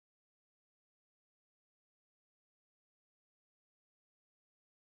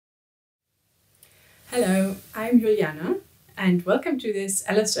Hello, I'm Juliana, and welcome to this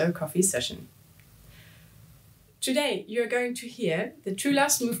LSO coffee session. Today, you're going to hear the two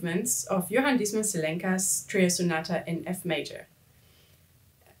last movements of Johann Dismas Zelenka's Trio Sonata in F major.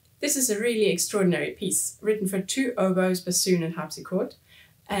 This is a really extraordinary piece, written for two oboes, bassoon and harpsichord,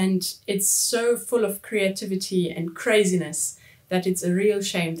 and it's so full of creativity and craziness that it's a real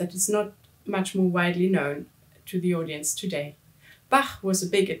shame that it's not much more widely known to the audience today. Bach was a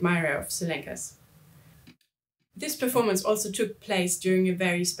big admirer of Zelenka's. This performance also took place during a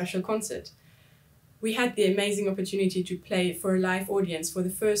very special concert. We had the amazing opportunity to play for a live audience for the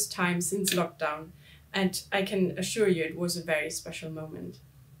first time since lockdown, and I can assure you it was a very special moment.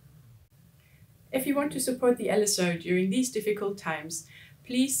 If you want to support the LSO during these difficult times,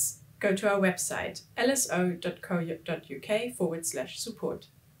 please go to our website lso.co.uk/support.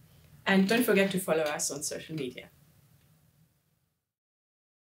 And don't forget to follow us on social media.